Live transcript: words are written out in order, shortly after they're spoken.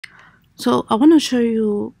So I want to show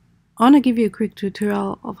you, I want to give you a quick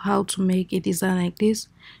tutorial of how to make a design like this.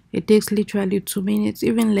 It takes literally 2 minutes,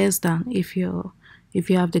 even less than if you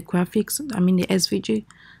have the graphics, I mean the SVG.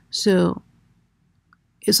 So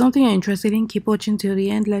if something you're interested in, keep watching till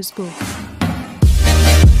the end. Let's go.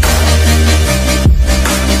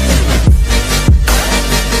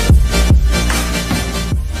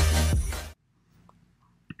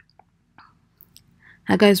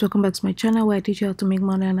 Hi guys, welcome back to my channel where I teach you how to make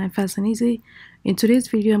money online fast and easy. In today's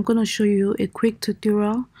video, I'm going to show you a quick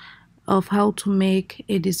tutorial of how to make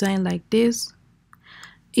a design like this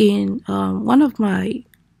in one of my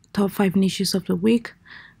top 5 niches of the week.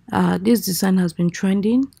 This design has been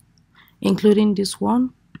trending, including this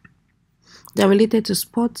one. They're related to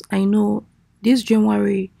sports. I know this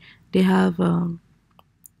January they have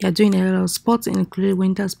they're doing a lot of sports, including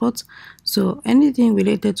winter sports. So anything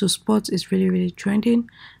related to sports is really trending.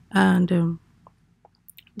 And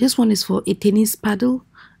this one is for a tennis paddle,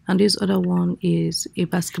 and this other one is a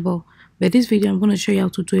basketball. But this video I'm going to show you how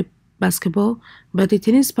to do a basketball, but the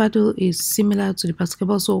tennis paddle is similar to the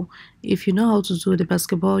basketball. So if you know how to do the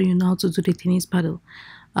basketball, you know how to do the tennis paddle.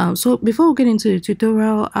 So before we get into the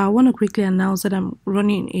tutorial, I want to quickly announce that I'm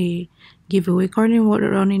running a giveaway. Currently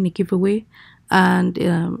running a giveaway, and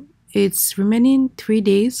it's remaining 3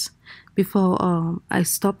 days before I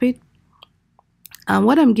stop it. And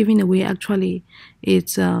what I'm giving away actually,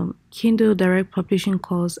 it's Kindle Direct Publishing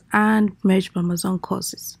course and Merch by Amazon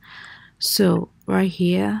courses. So right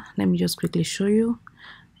here, let me just quickly show you.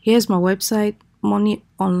 Here's my website,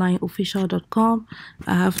 moneyonlineofficial.com.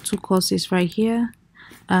 I have 2 courses right here,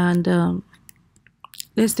 and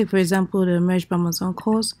let's take for example the Merch by Amazon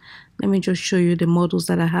course. Let me just show you the models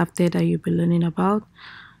that I have there that you'll be learning about,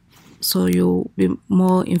 so you'll be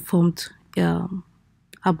more informed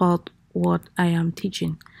about what I am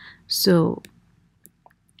teaching. So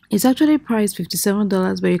it's actually priced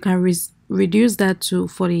 $57, but you can reduce that to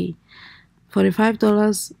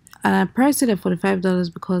 $45, and I priced it at $45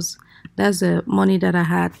 because that's the money that I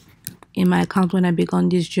had in my account when I began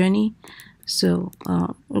this journey. So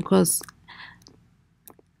because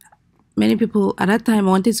many people at that time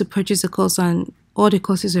wanted to purchase a course, and all the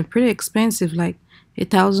courses are pretty expensive, like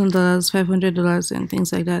 $1,000, $500, and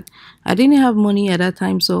things like that. I didn't have money at that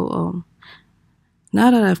time, so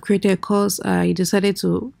now that I've created a course, I decided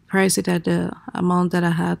to price it at the amount that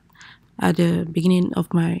I had at the beginning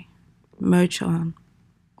of my merch on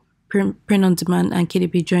print on demand and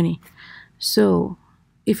KDP journey. So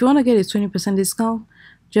if you want to get a 20% discount,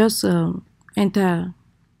 just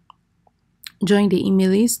join the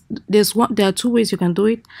email list. There are 2 ways you can do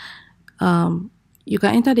it. You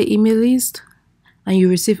can enter the email list and you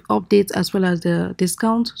receive updates as well as the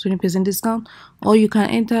discount, 20% discount, or you can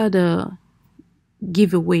enter the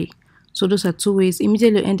giveaway. So those are 2 ways.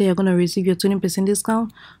 Immediately you enter, you're going to receive your 20%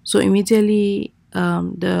 discount. So immediately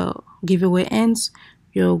the giveaway ends,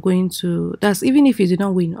 you're going to, that's even if you do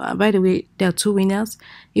not win. By the way, there are 2 winners.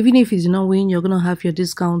 Even if you do not win, you're going to have your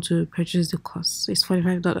discount to purchase the course. So it's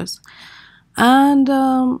 $45. And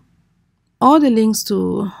all the links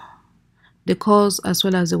to the course as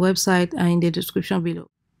well as the website are in the description below.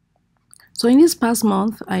 So in this past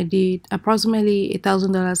month, I did approximately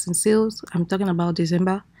 $1,000 in sales. I'm talking about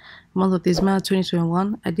December, month of December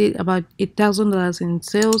 2021. I did about $1,000 in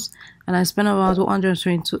sales, and I spent around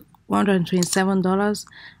 $127.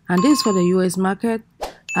 And this is for the US market.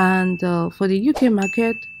 And for the UK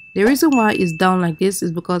market, the reason why it's down like this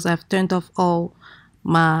is because I've turned off all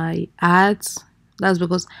my ads. That's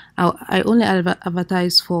because I only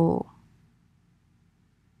advertise for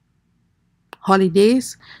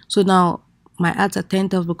holidays. So now my ads are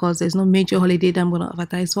turned off because there's no major holiday that I'm going to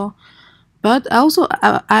advertise for. But I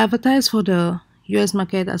advertise for the US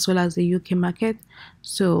market as well as the UK market.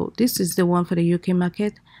 So this is the one for the UK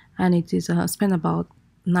market, and it is spent about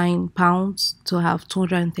 £9 to have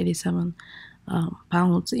 237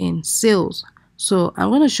 pounds in sales. So I'm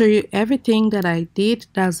going to show you everything that I did.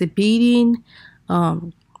 That's the bidding,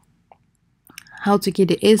 how to get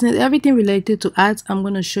the ASINs, everything related to ads. I'm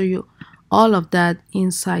going to show you all of that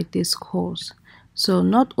inside this course. So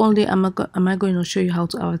not only am I going to show you how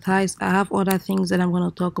to advertise, I have other things that I'm going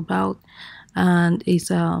to talk about, and it's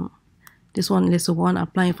this one, lesson 1,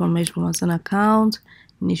 applying for Merch by Amazon account,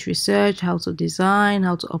 niche research, how to design,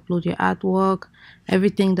 how to upload your artwork,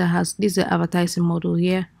 everything that has this is the advertising model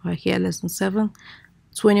here, right here, lesson 7.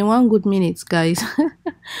 21 good minutes, guys,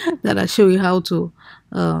 that I show you how to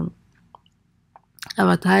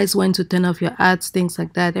advertise, when to turn off your ads, things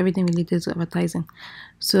like that, everything related to advertising.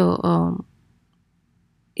 So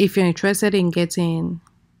if you're interested in getting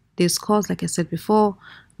this course, like I said before,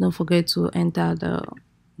 don't forget to enter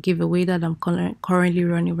giveaway that I'm currently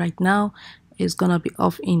running right now is gonna be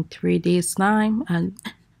off in 3 days time, and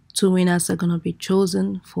 2 winners are gonna be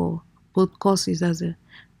chosen for both courses, as a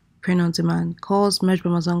print on demand course, merge by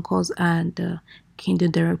Amazon course, and Kindle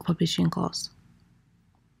Direct Publishing course.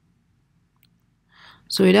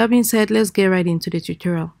 So with that being said, let's get right into the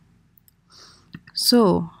tutorial.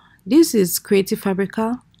 So this is Creative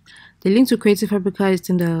Fabrica. The link to Creative Fabrica is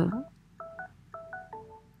in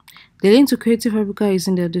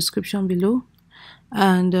the description below.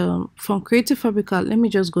 And from Creative Fabrica, let me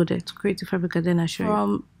just go there to Creative Fabrica, then I show you.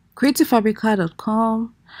 From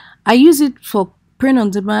creativefabrica.com, I use it for print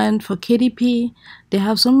on demand, for KDP. They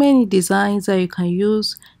have so many designs that you can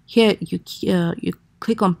use. Here you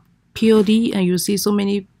click on POD and you see so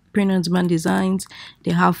many print on demand designs.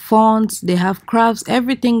 They have fonts, they have crafts,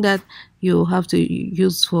 everything that you have to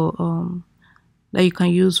use for that you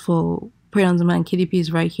can use for print on demand KDP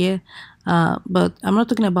is right here. But I'm not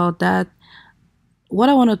talking about that. What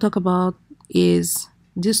I want to talk about is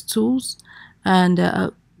these tools, and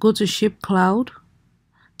go to Shapecloud.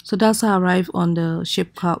 So that's how I arrived on the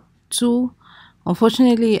Shapecloud tool.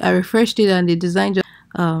 Unfortunately, I refreshed it and the design just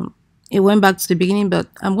it went back to the beginning, but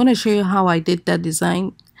I'm going to show you how I did that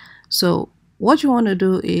design. So what you want to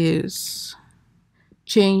do is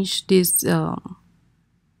change this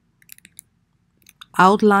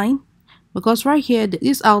outline, because right here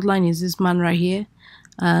this outline is this man right here,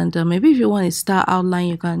 and maybe if you want a star outline,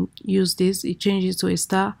 you can use this. It changes to a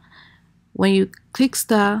star. When you click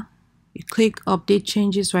star, you click update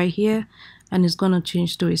changes right here, and it's gonna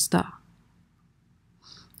change to a star.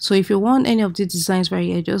 So if you want any of these designs right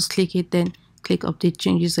here, just click it, then click update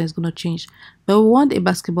changes, and it's gonna change. But we want a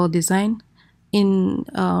basketball design. In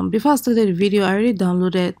before I started the video, I already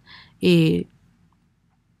downloaded an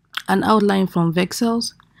outline from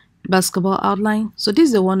Vexels, basketball outline. So this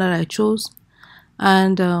is the one that I chose,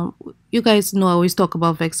 and you guys know I always talk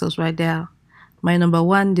about Vexels, right? There, my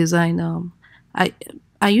 #1 design.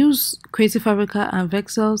 I use Creative Fabrica and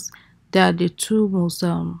Vexels. They are the two most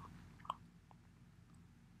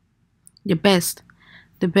the best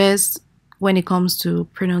when it comes to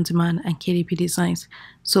print on demand and KDP designs.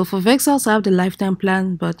 So for Vexels, I have the lifetime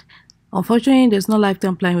plan, but unfortunately there's no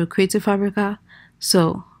lifetime plan with Creative Fabrica.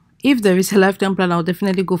 So if there is a lifetime plan, I'll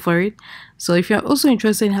definitely go for it. So if you're also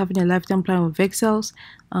interested in having a lifetime plan with Vexels,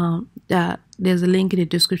 there's a link in the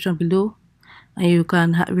description below, and you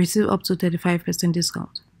can receive up to 35%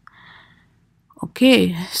 discount.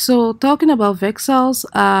 Okay, so talking about Vexels,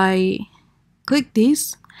 I click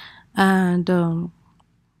this and click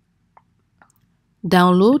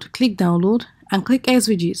download and click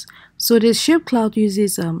SVGs. So the Shapecloud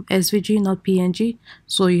uses SVG, not PNG,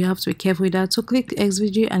 so you have to be careful with that. So click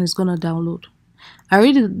SVG and it's gonna download. I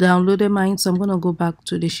already downloaded mine, so I'm gonna go back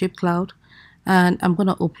to the Shapecloud and I'm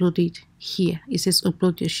gonna upload it here. It says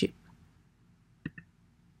upload your shape.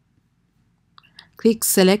 Click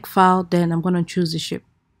select file, then I'm gonna choose the shape.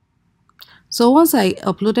 So once I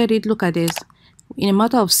uploaded it, look at this. In a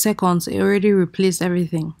matter of seconds, it already replaced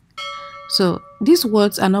everything. So these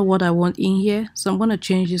words are not what I want in here, so I'm going to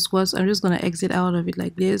change these words. I'm just going to exit out of it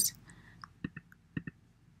like this.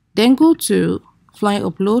 Then go to Flying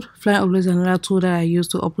Upload. Flying Upload is another tool that I use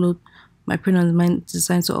to upload my print on demand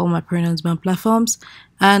designs to all my print on demand platforms.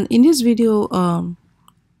 And in this video,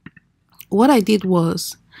 what I did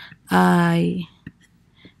was I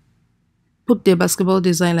put the basketball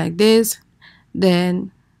design like this,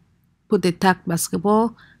 then put the tag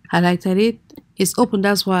basketball, highlighted it. It's open,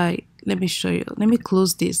 that's why. Let me show you. Let me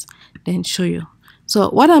close this, then show you. So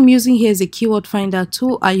what I'm using here is a keyword finder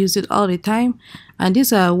tool. I use it all the time, and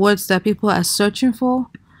these are words that people are searching for.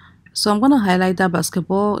 So I'm going to highlight that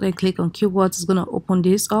basketball, then click on keywords. It's going to open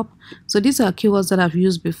this up. So these are keywords that I've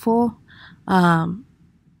used before.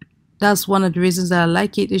 That's one of the reasons that I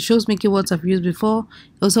like it. It shows me keywords I've used before.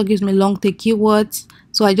 It also gives me long tail keywords.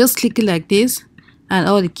 So I just click it like this, and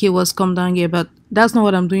all the keywords come down here. But that's not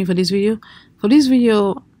what I'm doing for this video. For this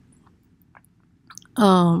video,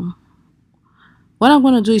 what I'm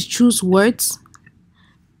going to do is choose words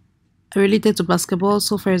related to basketball.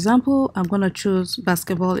 So for example, I'm going to choose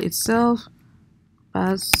basketball itself.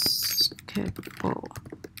 Basketball.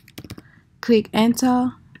 Click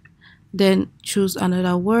enter, then choose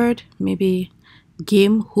another word, maybe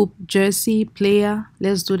game, hoop, jersey, player.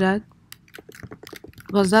 Let's do that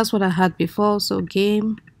because that's what I had before. So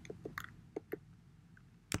game,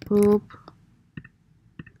 hoop,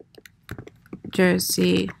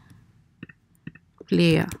 jersey,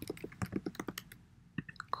 player,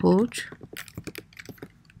 coach.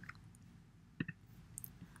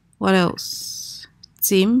 What else?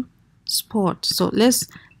 Team, sport. So let's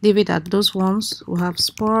leave it at those ones. We'll have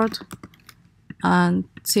sport and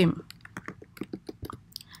theme.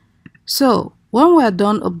 So when we're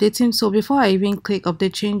done updating, so before I even click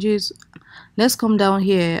update changes, let's come down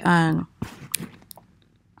here and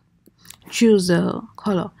choose the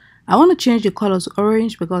color. I want to change the color to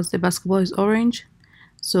orange because the basketball is orange.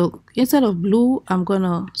 So instead of blue, I'm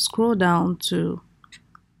gonna scroll down to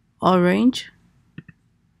orange,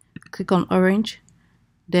 click on orange,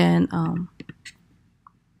 then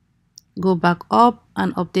go back up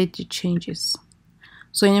and update the changes.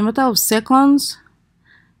 So in a matter of seconds,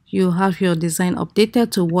 you have your design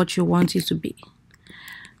updated to what you want it to be.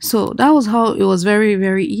 So that was how it was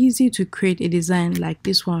very easy to create a design like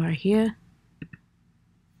this one right here.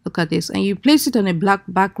 Look at this, and you place it on a black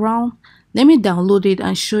background. Let me download it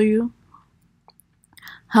and show you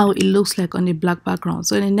how it looks like on a black background.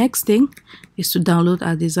 So the next thing is to download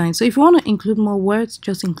our design. So if you want to include more words,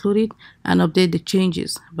 just include it and update the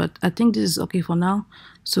changes, but I think this is okay for now.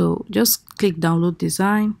 So just click download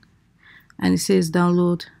design, and it says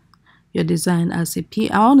download your design as a P.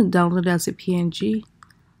 I want to download it as a PNG.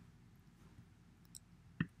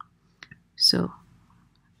 So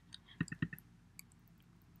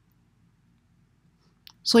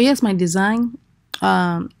here's my design.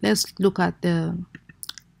 Let's look at the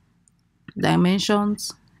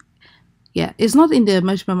dimensions. Yeah, it's not in the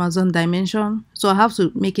Mesh Amazon dimension, so I have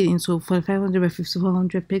to make it into 4500 by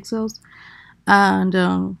 5400 pixels, and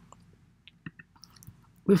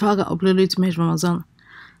before I can upload it to Mesh Amazon.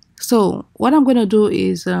 So what I'm going to do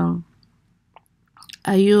is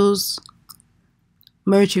I use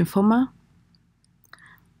Merge Informer.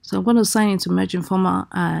 So I'm going to sign into Merge Informer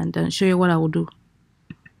and show you what I will do.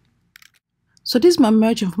 So this is my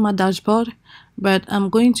Merge Informer dashboard, but I'm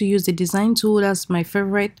going to use the design tool. That's my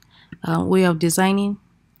favorite way of designing.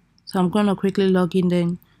 So I'm going to quickly log in,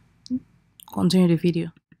 then continue the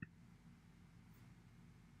video.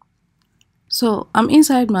 So I'm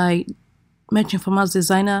inside my Merge Informer's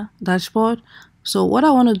designer dashboard. So what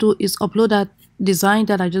I want to do is upload that design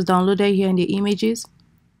that I just downloaded here in the images.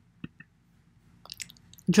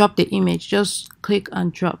 Drop the image, just click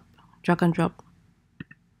and drop, drag and drop,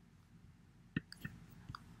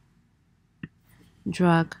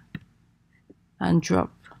 drag and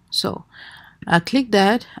drop. So I click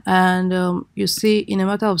that, and you see in a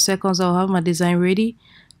matter of seconds I'll have my design ready.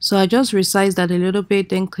 So I just resize that a little bit,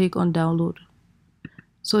 then click on download.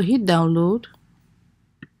 So hit download.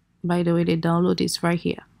 By the way, the download is right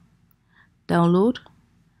here. Download,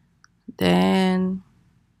 then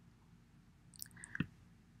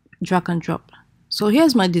drag and drop. So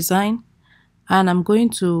here's my design, and I'm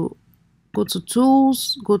going to go to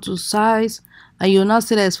tools, go to size, and you'll now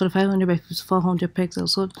see that it's 4500 by 5400 pixels.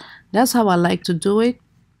 So that's how I like to do it,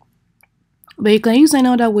 but you can use any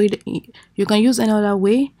other way.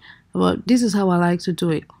 But this is how I like to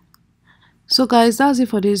do it. So guys, that's it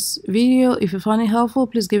for this video. If you found it helpful,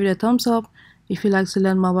 please give it a thumbs up. If you'd like to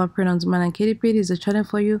learn more about print on demand and KDP, this is the channel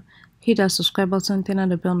for you. Hit that subscribe button, turn on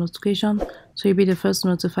the bell notification so you'll be the first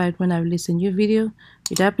notified when I release a new video.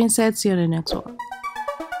 With that being said, see you on the next one.